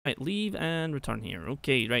Right, leave and return here.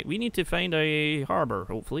 Okay, right, we need to find a harbor,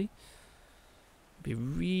 hopefully. It'd be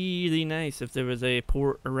really nice if there was a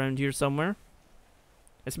port around here somewhere.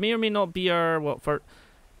 This may or may not be our,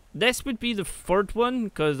 this would be the third one,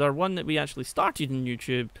 because our one that we actually started in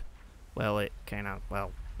YouTube, well, it kind of,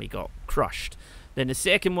 we got crushed. Then the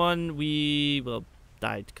second one, we,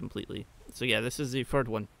 died completely. So yeah, this is the third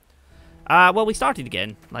one. Well, we started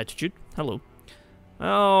again. Latitude, hello.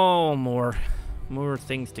 Oh, more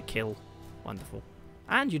things to kill. Wonderful.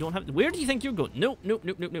 And you don't have to, where do you think you're going? Nope.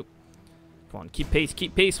 Come on, keep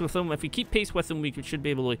pace with them. If we keep pace with them, we should be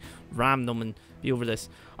able to ram them and be over this.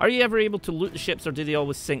 Are you ever able to loot the ships, or do they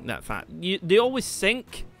always sink that fast? They always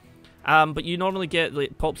sink, but you normally get,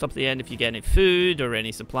 like, it pops up at the end if you get any food or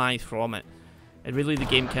any supplies from it. And really, the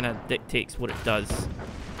game kind of dictates what it does.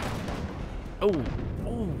 Oh,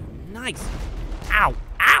 nice. Ow,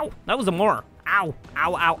 that was a more. Ow,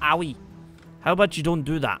 owie. How about you don't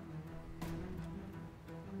do that?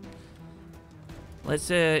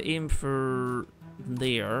 Let's aim for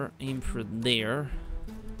there. Aim for there.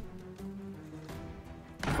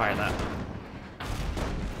 Fire that.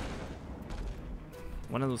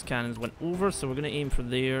 One of those cannons went over, so we're going to aim for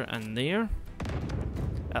there and there.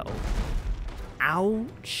 Uh-oh.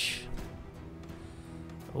 Ouch.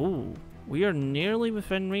 Oh, we are nearly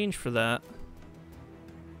within range for that.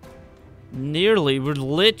 Nearly. We're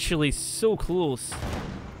literally so close.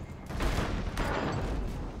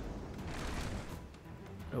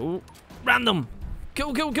 Oh, random.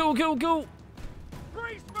 Go.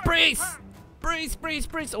 Brace.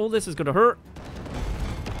 Oh, this is gonna hurt.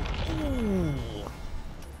 Ooh.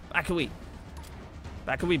 Back away.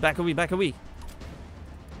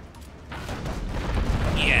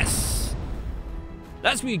 Yes.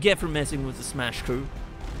 That's what you get for messing with the Smash crew.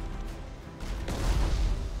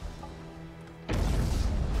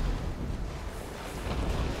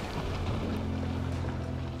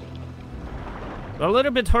 We're a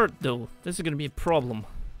little bit hurt, though. This is going to be a problem.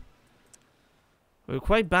 We're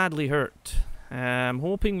quite badly hurt. I'm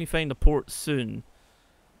hoping we find a port soon.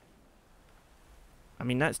 I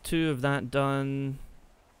mean, that's 2 of that done.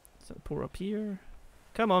 Is that a port up here?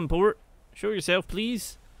 Come on, port. Show yourself,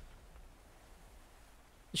 please.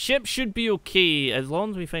 The ship should be okay as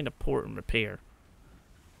long as we find a port and repair.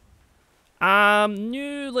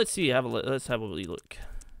 Let's see. Let's have a wee look.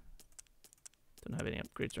 Don't have any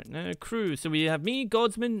upgrades right now. Crew. So we have me,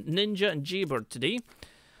 Godsman, Ninja, and Jaybird today.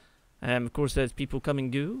 Of course, as people come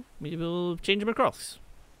and go, we will change them across.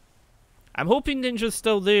 I'm hoping Ninja's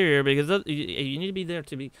still there, because you need to be there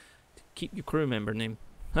to keep your crew member name.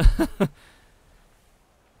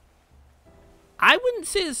 I wouldn't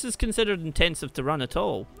say this is considered intensive to run at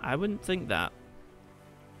all. I wouldn't think that.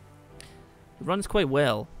 It runs quite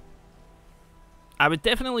well. I would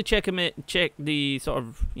definitely check the sort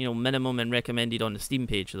of, minimum and recommended on the Steam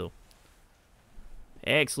page, though.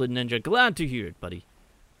 Excellent, Ninja. Glad to hear it, buddy.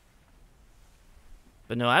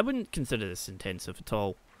 But no, I wouldn't consider this intensive at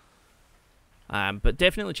all. But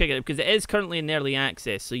definitely check it out, because it is currently in early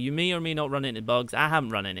access, so you may or may not run into bugs. I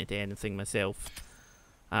haven't run into anything myself.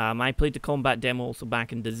 I played the combat demo also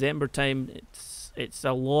back in December time. It's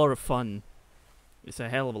a lot of fun. It's a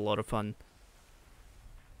hell of a lot of fun.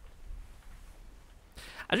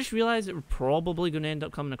 I just realized that we're probably going to end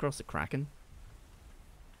up coming across the Kraken.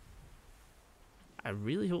 I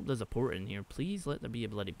really hope there's a port in here. Please let there be a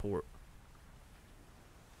bloody port.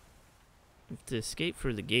 We have to escape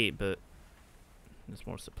through the gate, but there's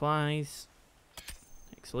more supplies.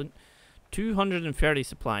 Excellent. 230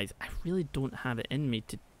 supplies. I really don't have it in me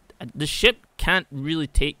to... the ship can't really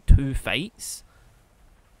take 2 fights.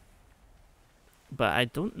 But I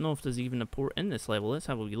don't know if there's even a port in this level. Let's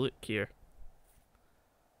have a look here.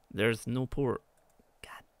 There's no port.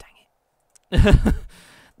 God dang it.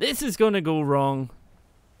 This is going to go wrong.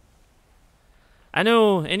 I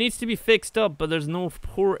know, it needs to be fixed up, but there's no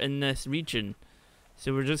port in this region.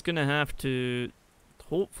 So we're just going to have to...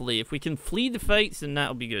 hopefully, if we can flee the fights, then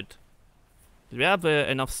that'll be good. We have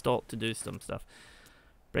enough stock to do some stuff.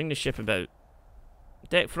 Bring the ship about.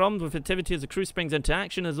 Deck thrummed with activity as the crew springs into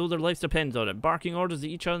action as though their lives depends on it. Barking orders at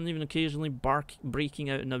each other and even occasionally breaking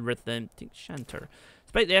out in a rhythmic chanter.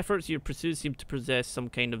 Despite the efforts, your pursuers seem to possess some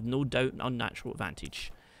kind of no doubt unnatural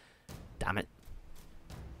advantage. Damn it.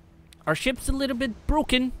 Our ship's a little bit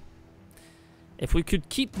broken. If we could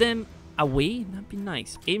keep them away, that'd be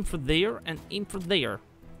nice. Aim for there and aim for there.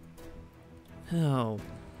 Oh.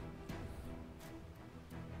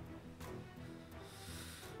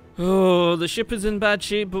 Oh, the ship is in bad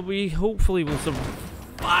shape, but we hopefully will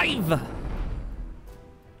survive.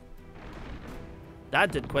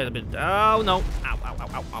 That did quite a bit. Oh, no.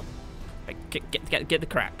 Ow. Get the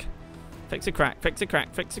crack. Fix the crack. Fix the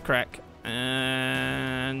crack. Fix the crack.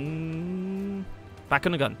 And back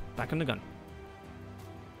on the gun. Back on the gun.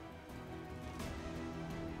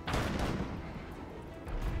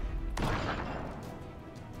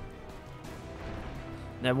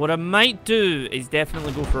 Now, what I might do is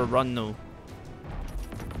definitely go for a run, though.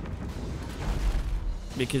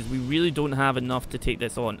 Because we really don't have enough to take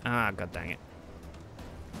this on. Ah, god dang it.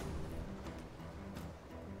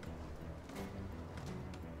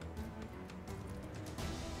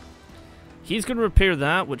 He's going to repair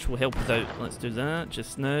that, which will help us out. Let's do that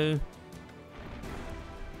just now.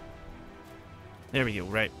 There we go,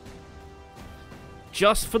 right.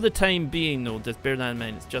 Just for the time being, though, just bear that in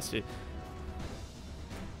mind. It's just...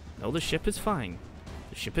 No, the ship is fine.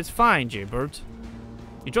 The ship is fine, Jaybird.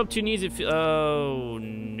 You drop to your knees if you... Oh,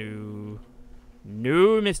 no.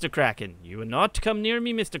 No, Mr. Kraken. You will not come near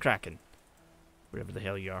me, Mr. Kraken. Wherever the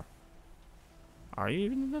hell you are. Are you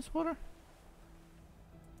even in this water?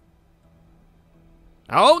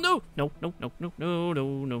 Oh, no! No, no, no, no, no,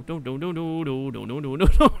 no, no, no, no, no, no, no, no, no, no, no,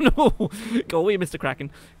 no, no. Go away, Mr.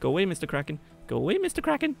 Kraken. Go away, Mr. Kraken. Go away, Mr.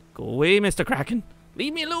 Kraken. Go away, Mr. Kraken.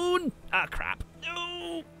 Leave me alone! Ah, crap.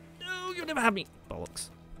 No! No, you'll never have me. Bollocks.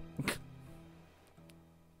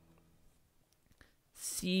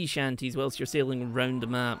 Sea shanties whilst you're sailing around the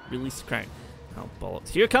map. Release the Kraken. Oh, bollocks.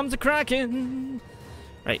 Here comes the Kraken!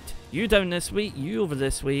 Right. You down this way. You over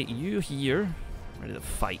this way. You here. Ready to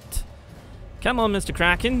fight. Come on, Mr.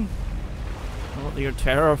 Kraken. Not that you're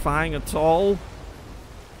terrifying at all. You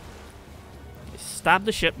stab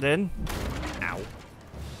the ship then. Ow.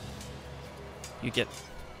 You get...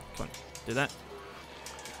 Come on. Do that.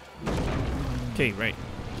 Okay, right.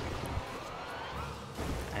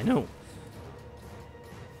 I know.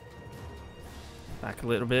 Back a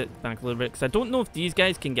little bit. Back a little bit. Because I don't know if these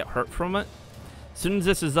guys can get hurt from it. As soon as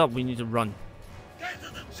this is up, we need to run. Get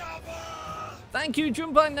to the chopper! Thank you,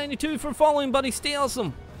 Junebug92, for following, buddy. Stay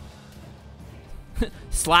awesome.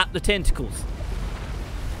 Slap the tentacles.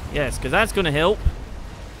 Yes, because that's going to help.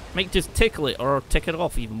 Might just tickle it or tick it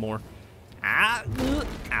off even more. Ah,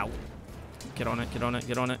 ow. Get on it, get on it,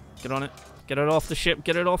 get on it, get on it. Get it off the ship,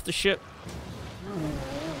 get it off the ship.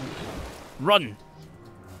 Run.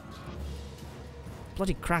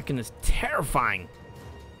 Bloody Kraken is terrifying.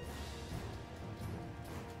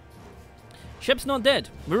 Ship's not dead.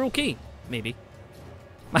 We're okay. Maybe.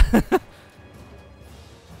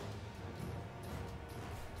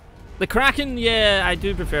 The Kraken, yeah, I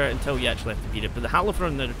do prefer it until you actually have to beat it. But the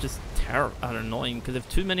Halifron, they're just are annoying because if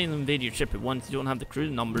too many of them invade your ship at once, you don't have the crew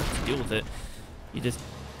numbers to deal with it. You just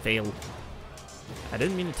fail. I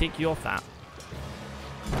didn't mean to take you off that.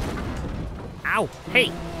 Ow!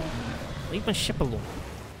 Hey! Leave my ship alone.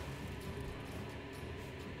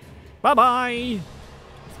 Bye-bye!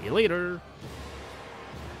 See you later.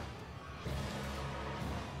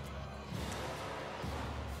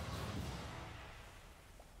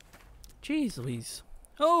 Jeez Louise.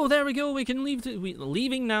 Oh, there we go. We can leave.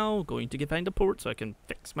 Leaving now. Going to find a port so I can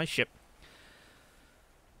fix my ship.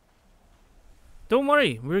 Don't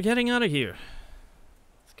worry. We're getting out of here.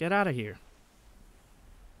 Let's get out of here.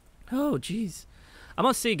 Oh, jeez. I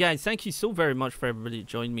must say, guys, thank you so very much for everybody who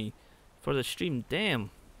joined me for the stream.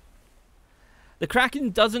 Damn. The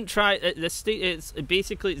Kraken doesn't try. It's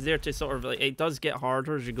basically it's there to sort of like it does get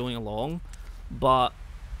harder as you're going along, but.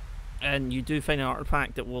 And you do find an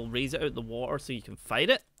artifact that will raise it out of the water so you can fight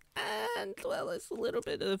it. And, well, it's a little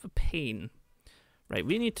bit of a pain. Right,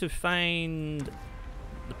 we need to find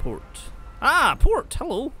the port. Ah, port!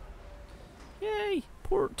 Hello! Yay,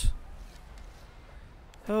 port.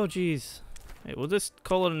 Oh, jeez. Right, we'll just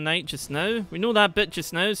call it a night just now. We know that bit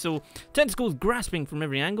just now, so... Tentacles grasping from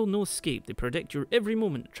every angle, no escape. They predict your every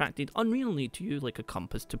movement, attracted unreality to you like a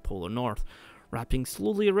compass to polar north. Wrapping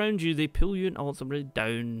slowly around you, they pull you and ultimately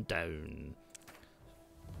down, down.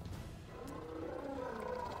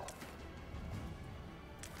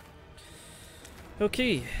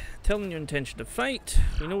 Okay, telling your intention to fight.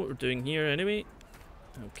 We know what we're doing here anyway.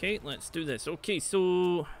 Okay, let's do this. Okay,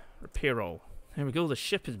 so repair all. There we go, the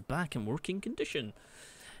ship is back in working condition.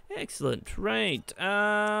 Excellent, right.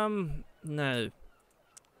 Now, I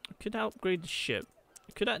could upgrade the ship.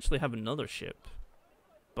 I could actually have another ship.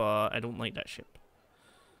 But I don't like that ship.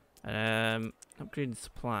 Upgraded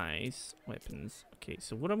supplies, weapons. Okay,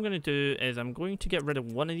 so what I'm going to do is I'm going to get rid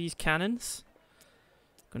of one of these cannons.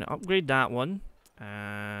 I'm going to upgrade that one.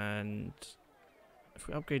 And if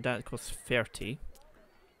we upgrade that, it costs 30.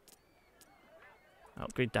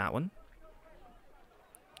 Upgrade that one.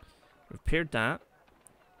 Repaired that.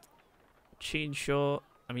 Chain shot.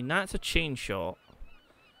 I mean, that's a chain shot.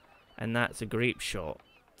 And that's a grape shot.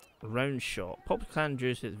 Round shot. Pop can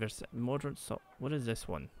juice is versus modern. So what is this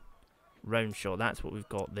one? Round shot. That's what we've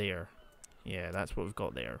got there. Yeah, that's what we've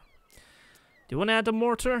got there. Do you want to add a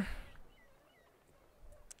mortar?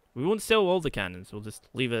 We won't sell all the cannons. We'll just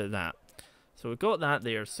leave it at that. So we've got that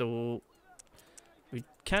there. So we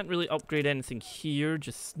can't really upgrade anything here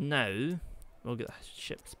just now. We'll get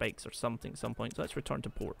ship spikes or something at some point. So let's return to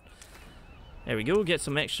port. There we go. Get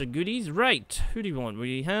some extra goodies. Right. Who do we want?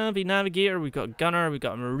 We have a navigator. We've got a gunner. We've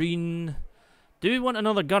got a marine. Do we want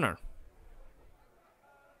another gunner?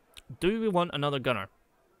 Do we want another gunner?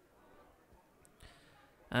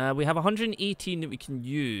 We have 118 that we can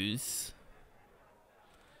use.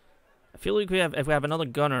 I feel like if we have another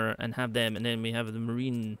gunner and have them, and then we have the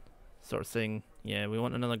marine sort of thing. Yeah, we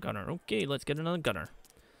want another gunner. Okay, let's get another gunner.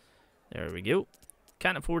 There we go.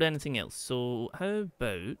 Can't afford anything else. So how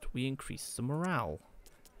about we increase the morale?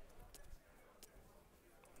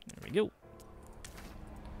 There we go.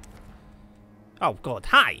 Oh god,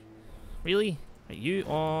 hi! Really? Right, you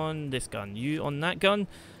on this gun, you on that gun.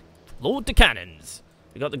 Load the cannons!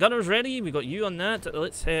 We got the gunners ready, we got you on that.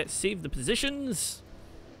 Let's save the positions.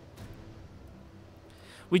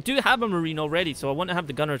 We do have a marine already, so I want to have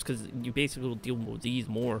the gunners because you basically will deal with these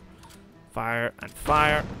more. Fire and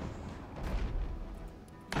fire.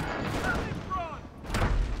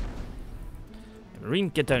 Marine,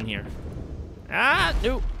 get down here. Ah,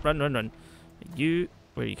 no. Run, run, run. You,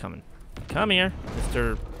 where are you coming? Come here,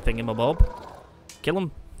 Mr. Thingamabob. Kill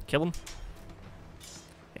him. Kill him.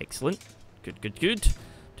 Excellent. Good, good, good.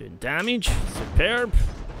 Doing damage. Superb.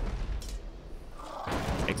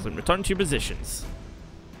 Excellent. Return to your positions.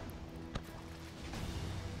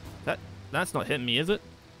 That's not hitting me, is it?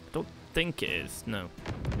 I don't think it is. No.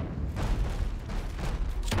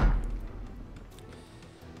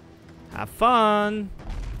 Have fun.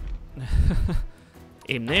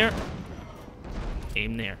 Aim there.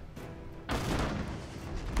 Aim there.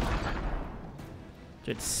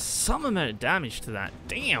 Did some amount of damage to that.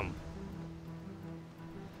 Damn.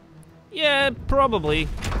 Yeah, probably.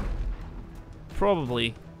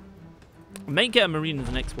 Probably. I might get a marine in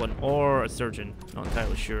the next one, or a surgeon. Not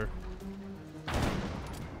entirely sure.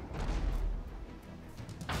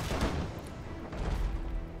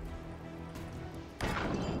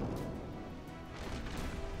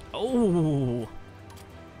 Oh.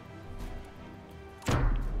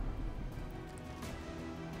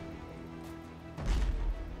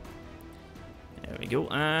 There we go,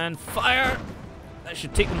 and fire! That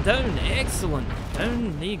should take them down. Excellent.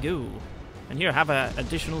 Down they go. And here, have an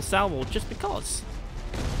additional salvo just because.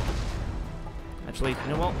 Actually,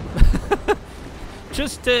 you know what?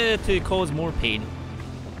 Just to cause more pain.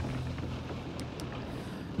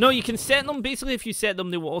 No, you can set them. Basically, if you set them,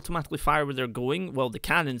 they will automatically fire where they're going. Well, the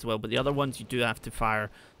cannons will, but the other ones you do have to fire.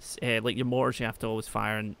 Like your mortars, you have to always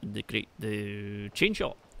fire, and the chain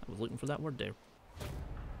shot. I was looking for that word there.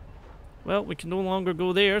 Well, we can no longer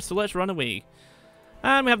go there, so let's run away.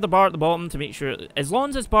 And we have the bar at the bottom to make sure, as long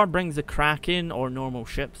as this bar brings the Kraken or normal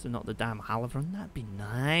ships and not the damn Halivron, that'd be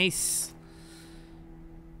nice.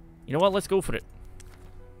 You know what? Let's go for it.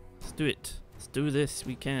 Let's do it. Let's do this.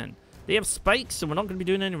 We can. They have spikes, so we're not going to be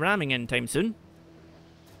doing any ramming anytime soon.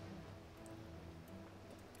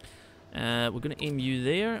 We're going to aim you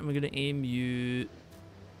there, and we're going to aim you...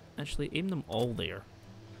 Actually, aim them all there.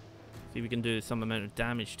 See if we can do some amount of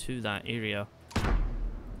damage to that area.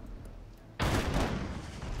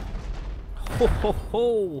 Ho ho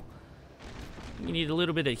ho! You need a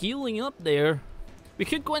little bit of healing up there. We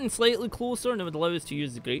could go in slightly closer, and it would allow us to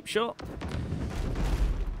use the grape shot.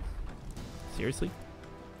 Seriously?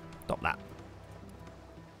 Stop that.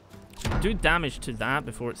 Do damage to that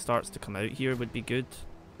before it starts to come out here would be good.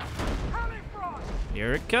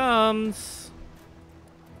 Here it comes.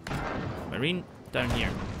 Marine, down here.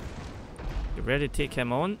 You ready to take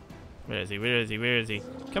him on? Where is he? Where is he? Where is he?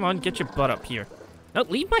 Come on, get your butt up here. No,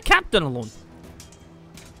 leave my captain alone.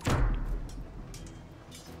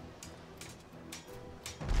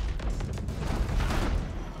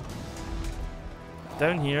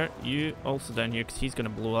 Down here, you also down here because he's going to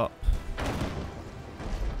blow up.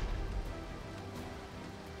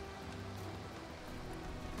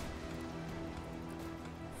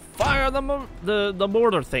 Fire the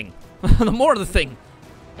mortar thing. The mortar thing.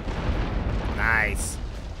 Nice.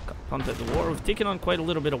 Got pumped out the water. We've taken on quite a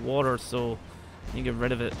little bit of water, so you get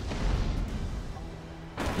rid of it.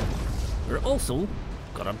 We're also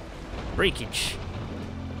got a breakage.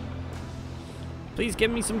 Please give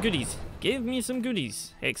me some goodies. Give me some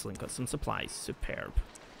goodies. Excellent. Got some supplies. Superb.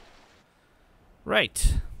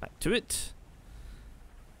 Right. Back to it.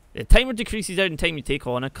 The timer decreases out in time you take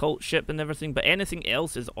on a cult ship and everything, but anything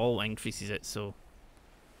else is all increases it, so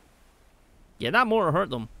Yeah, that mortar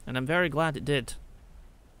hurt them, and I'm very glad it did.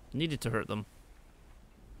 Needed to hurt them.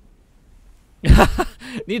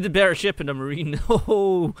 Need a better ship in a marine.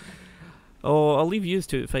 Oh, I'll leave you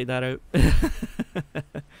to fight that out.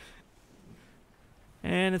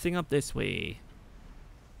 Anything up this way?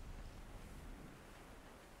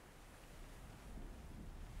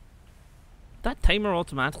 That timer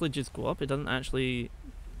automatically just go up? It doesn't actually...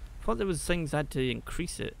 I thought there was things I had to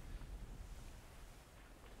increase it.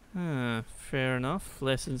 Fair enough.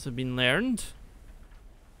 Lessons have been learned.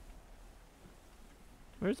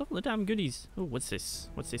 Where's all the damn goodies? Oh, what's this?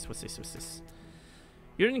 What's this?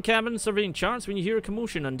 You're in the cabin surveying charts when you hear a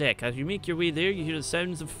commotion on deck. As you make your way there, you hear the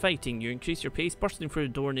sounds of fighting. You increase your pace, bursting through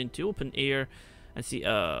the door and into open air, and see...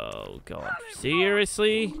 Oh, God.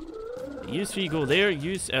 Seriously? Use you go there.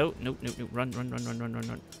 Use... Oh, no. Run.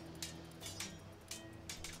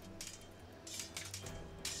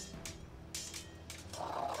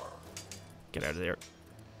 Get out of there.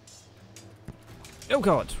 Oh,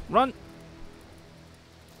 God. Run.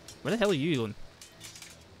 Where the hell are you going?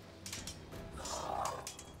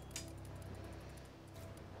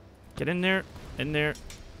 Get in there. In there.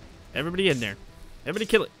 Everybody in there. Everybody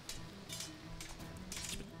kill it.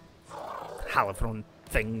 Stupid Halifron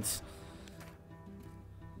things.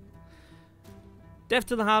 Death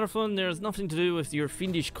to the Halifron, there's nothing to do with your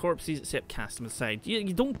fiendish corpses except cast them aside.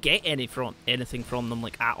 You don't get anything from them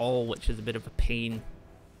like at all, which is a bit of a pain.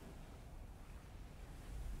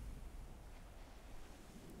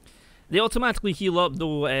 They automatically heal up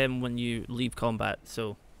though when you leave combat,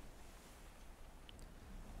 so.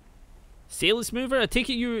 Sailless Mover, I take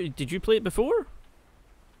it did you play it before?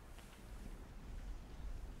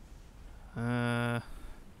 I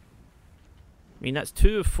mean, that's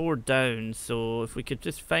 2 of 4 down, so if we could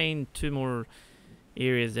just find 2 more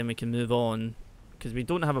areas, then we can move on. Because we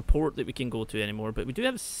don't have a port that we can go to anymore, but we do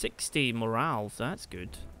have 60 morale, so that's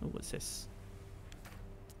good. Oh, what's this?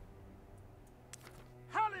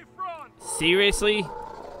 Seriously?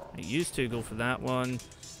 I used to go for that one.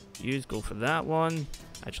 Go for that one.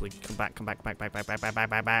 Actually, come back.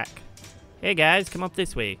 Hey guys, come up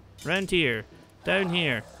this way. Round here. Down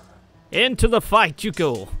here. Into the fight you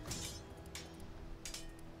go.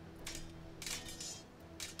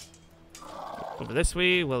 Over this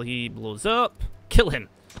way while he blows up. Kill him.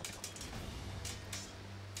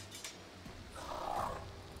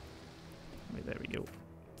 Right, there we go.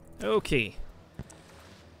 Okay.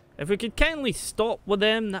 If we could kindly stop with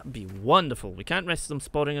them, that'd be wonderful. We can't risk them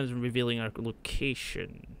spotting us and revealing our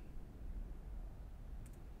location.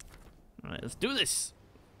 Alright, let's do this.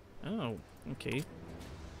 Oh, okay.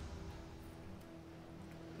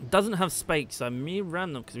 It doesn't have spikes, so I may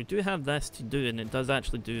ram them, because we do have this to do, and it does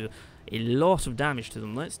actually do a lot of damage to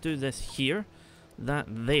them. Let's do this here, that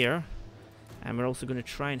there, and we're also going to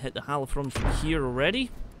try and hit the Halifron from here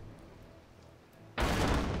already.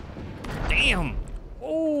 Damn!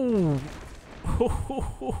 Oh!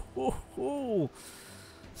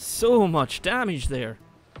 So much damage there.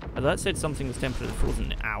 Oh, that said something was temporarily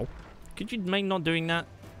frozen. Ow. Could you mind not doing that?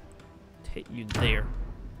 Hit you there.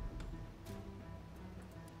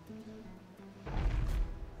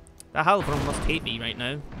 That Halifron must hate me right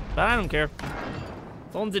now. But I don't care.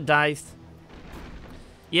 As long as it dies.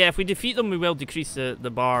 Yeah, if we defeat them, we will decrease the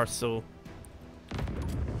bar, so...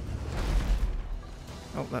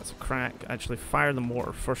 Oh, that's a crack. Actually, fire the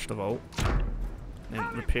mortar first of all. Then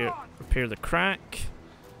repair the crack.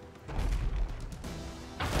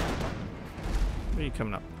 Where are you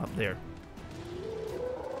coming up? Up there.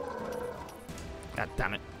 God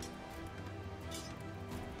damn it.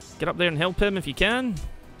 Get up there and help him if you can.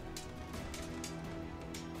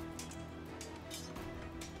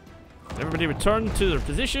 Everybody return to their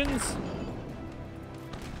positions.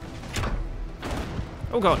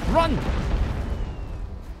 Oh god, run!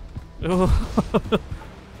 Oh.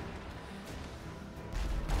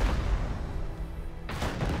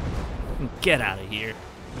 Get out of here.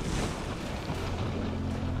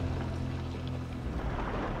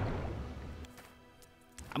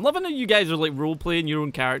 I'm loving how you guys are like role-playing your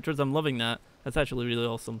own characters. I'm loving that. That's actually really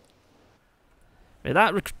awesome. Right,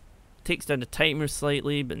 that takes down the timer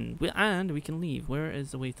slightly, but and we can leave. Where is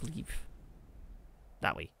the way to leave?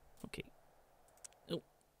 That way. Okay. Oh,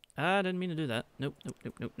 I didn't mean to do that. Nope.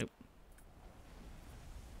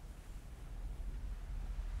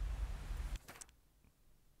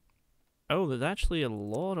 Oh, there's actually a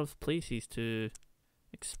lot of places to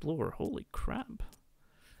explore. Holy crap.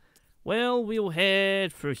 Well, we'll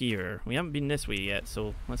head for here. We haven't been this way yet,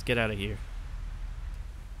 so let's get out of here.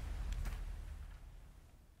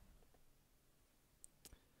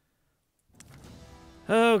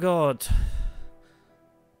 Oh god.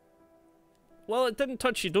 Well, it didn't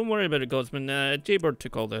touch you. Don't worry about it, Gosman. Jaybird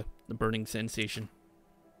took all the burning sensation.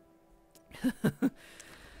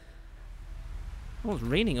 Oh, it's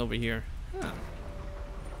raining over here. Huh.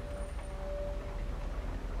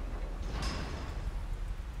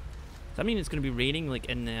 Does that mean it's going to be raining, like,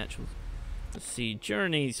 in the actual... Let's see,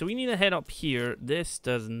 journey. So we need to head up here. This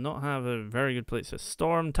does not have a very good place. So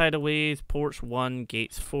storm, tidal waves, ports 1,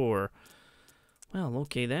 gates 4. Well,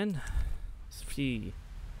 okay then. Let's see.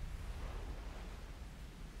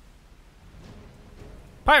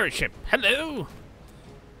 Pirate ship, hello!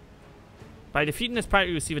 By defeating this pirate,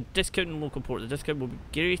 you receive a discount in local port. The discount will be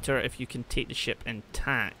greater if you can take the ship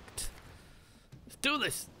intact. Let's do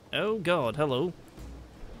this! Oh god, hello.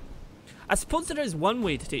 I suppose there is one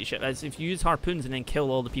way to take the ship, as if you use harpoons and then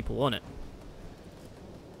kill all the people on it.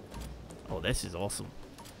 Oh, this is awesome.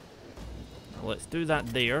 Now let's do that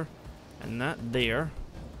there, and that there,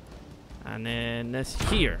 and then this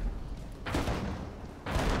here.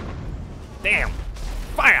 Damn!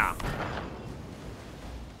 Fire!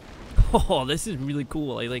 Oh, this is really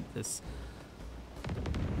cool. I like this.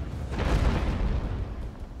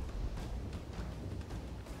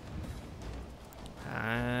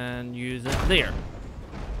 And use it there.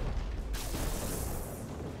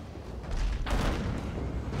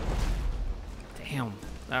 Damn,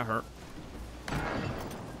 that hurt.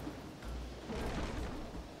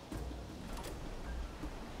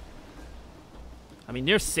 I mean,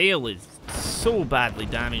 their sail is so badly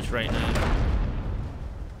damaged right now.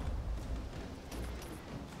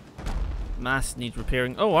 Mast needs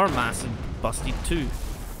repairing. Oh, our mast is busted too.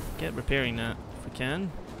 Get repairing that if we can.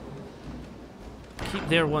 Keep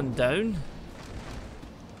their one down.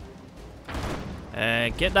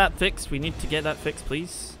 Get that fixed. We need to get that fixed,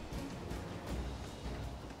 please.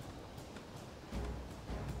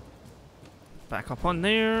 Back up on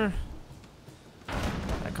there.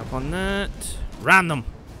 Back up on that. Ram them.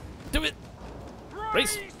 Do it.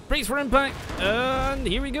 Brace. Brace for impact. And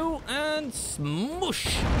here we go. And smoosh.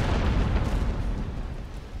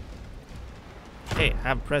 Hey, I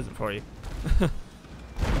have a present for you.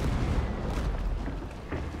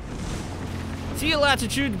 See you,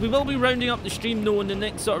 Latitude. We will be rounding up the stream though in the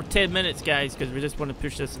next sort of 10 minutes, guys, because we just want to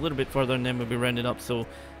push this a little bit further and then we'll be rounding up. So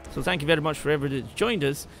thank you very much for everybody that joined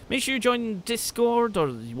us. Make sure you join Discord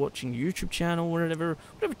or watching YouTube channel, whatever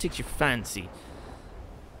takes your fancy.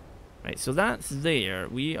 Right, so that's there.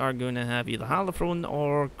 We are going to have either Halifron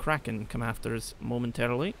or Kraken come after us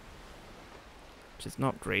momentarily, which is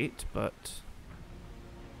not great, but...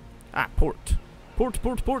 Ah, port. Port.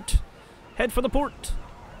 Head for the port.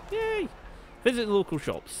 Yay. Visit the local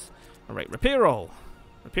shops. Alright, repair all.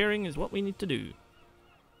 Repairing is what we need to do.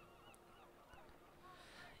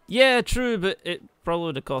 Yeah, true, but it probably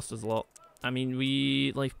would have cost us a lot. I mean,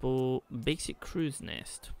 lifeboat, basic cruise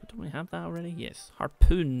nest. Don't we have that already? Yes.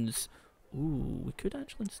 Harpoons. Ooh, we could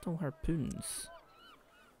actually install harpoons.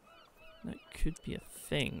 That could be a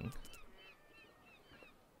thing.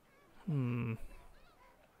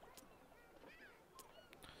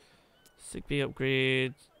 Sick bay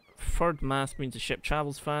upgrade. Third mast means the ship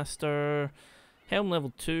travels faster. Helm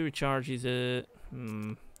level 2 recharges it.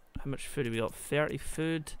 How much food have we got? 30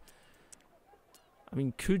 food. I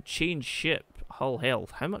mean, could change ship. Hull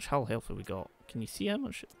health. How much hull health have we got? Can you see how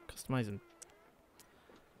much? Customizing.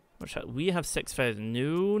 We have 6,000.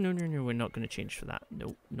 No. We're not going to change for that.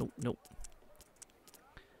 Nope.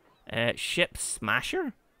 Ship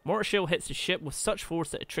smasher. Mortar shell hits the ship with such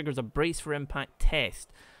force that it triggers a brace for impact test.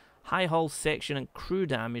 High hull section and crew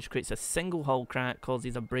damage creates a single hull crack,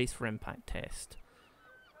 causes a brace for impact test.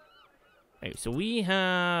 Right, so we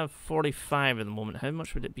have 45 at the moment. How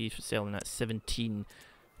much would it be for selling that? 17.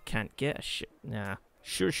 Can't get a ship. Nah.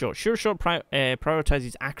 Sure shot. Sure shot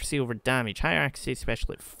prioritizes accuracy over damage. Higher accuracy,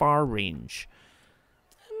 especially at far range.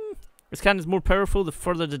 This cannon is more powerful the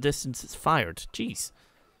further the distance it's fired. Jeez.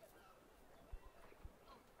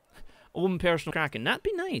 Own personal Kraken. That'd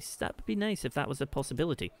be nice. That would be nice if that was a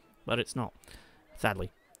possibility. But it's not.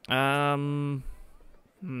 Sadly. So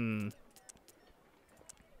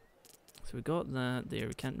we got that there.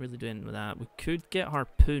 We can't really do anything with that. We could get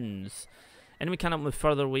harpoons. Enemy cannot move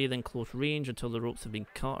further away than close range until the ropes have been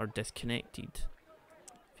cut or disconnected.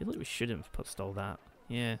 I feel like we should have installed that.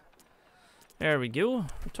 Yeah. There we go.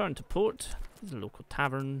 Return to port. This is a local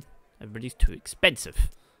tavern. Everybody's too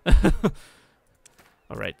expensive.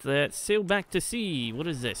 Alright, let's sail back to sea. What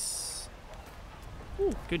is this?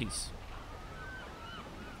 Ooh, goodies.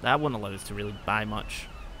 That won't allow us to really buy much.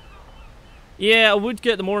 Yeah, I would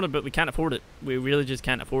get the mortar, but we can't afford it. We really just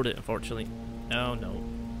can't afford it, unfortunately. Oh, no.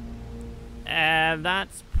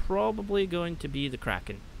 That's probably going to be the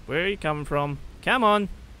Kraken. Where are you coming from? Come on.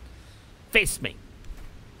 Face me.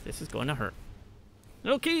 This is going to hurt.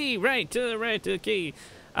 Okay, right, okay.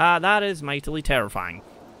 That is mightily terrifying.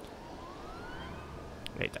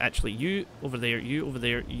 Right, actually, you over there, you over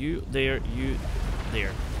there, you there, you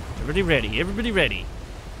there. Everybody ready, everybody ready.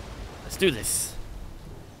 Let's do this.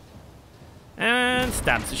 And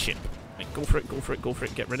stabs the ship. Right, go for it, go for it, go for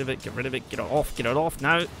it. Get rid of it, get rid of it, get it off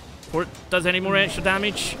now. Before it does any more extra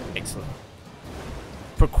damage. Excellent.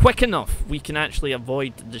 For quick enough, we can actually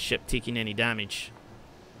avoid the ship taking any damage.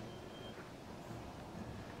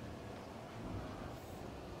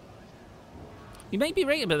 You might be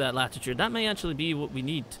right about that latitude. That may actually be what we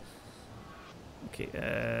need.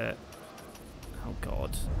 Okay, oh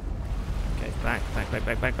god. Okay, back.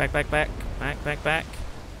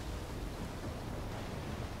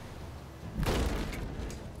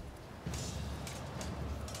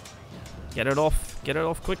 Get it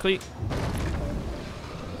off quickly.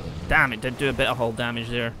 Damn, it did do a bit of hull damage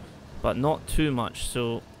there, but not too much,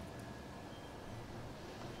 so...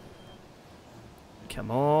 Come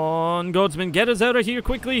on, Godsman, get us out of here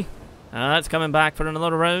quickly. It's coming back for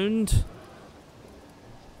another round.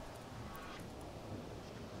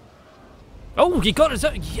 Oh, he got us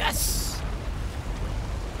out. Yes!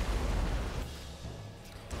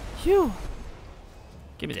 Phew.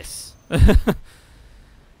 Give me this.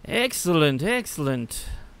 Excellent, excellent.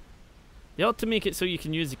 They ought to make it so you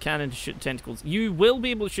can use the cannon to shoot tentacles. You will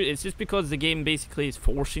be able to shoot. It's just because the game basically is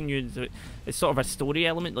forcing you. It's sort of a story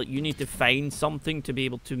element. Like, you need to find something to be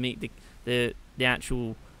able to make the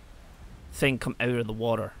actual thing come out of the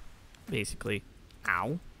water, basically.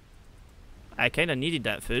 Ow. I kind of needed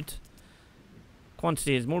that food.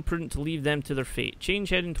 Quantity is more prudent to leave them to their fate. Change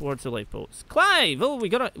heading towards the lifeboats. Clive! Oh, we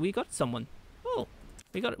got someone. Oh,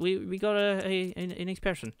 we got a nice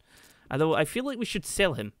person. Although I feel like we should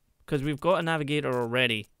sell him, because we've got a navigator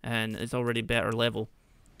already, and it's already better level.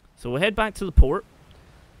 So we'll head back to the port,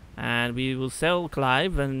 and we will sell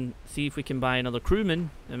Clive and see if we can buy another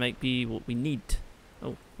crewman. That might be what we need.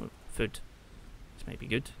 Oh, food. This might be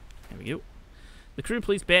good. There we go. The crew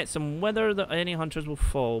place bets on whether any hunters will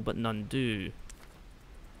fall, but none do.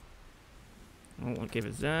 Oh, what give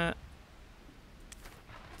us that?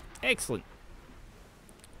 Excellent.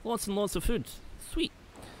 Lots and lots of food. Sweet.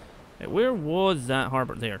 Right, where was that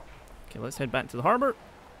harbour? There. Okay, let's head back to the harbour.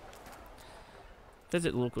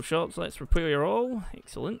 Visit the local shops. Let's repair all.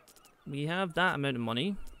 Excellent. We have that amount of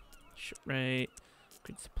money. Shipwright.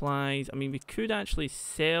 Good supplies. I mean, we could actually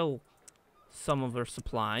sell some of our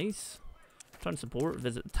supplies. Return support.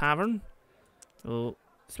 Visit the tavern. Oh,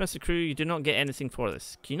 dismiss the crew. You do not get anything for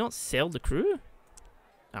this. Can you not sell the crew?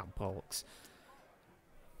 Oh, bollocks.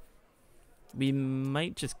 We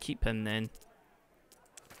might just keep him then.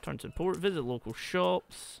 Return to the port. Visit local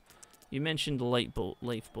shops. You mentioned the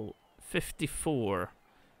lifeboat. 54.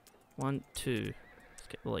 1, 2. Let's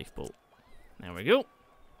get the lifeboat. There we go.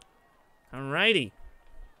 Alrighty.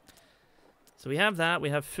 So we have that. We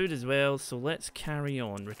have food as well. So let's carry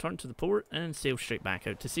on. Return to the port and sail straight back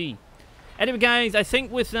out to sea. Anyway, guys, I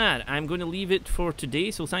think with that, I'm going to leave it for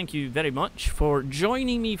today. So thank you very much for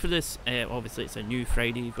joining me for this. Obviously, it's a new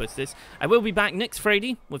Friday with this. I will be back next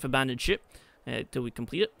Friday with Abandoned Ship till we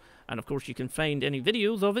complete it. And of course, you can find any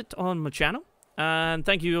videos of it on my channel. And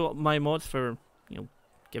thank you, my mods, for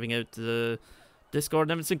giving out the Discord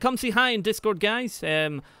and everything. Come say hi in Discord, guys.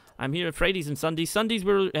 I'm here Fridays and Sundays. Sundays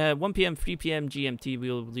we're 1 PM, 3 PM GMT.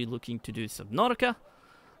 We'll be looking to do Subnautica,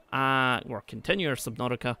 or continue our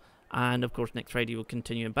Subnautica. And of course, next Friday we'll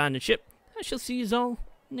continue Abandoned Ship. I shall see you all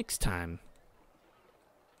next time.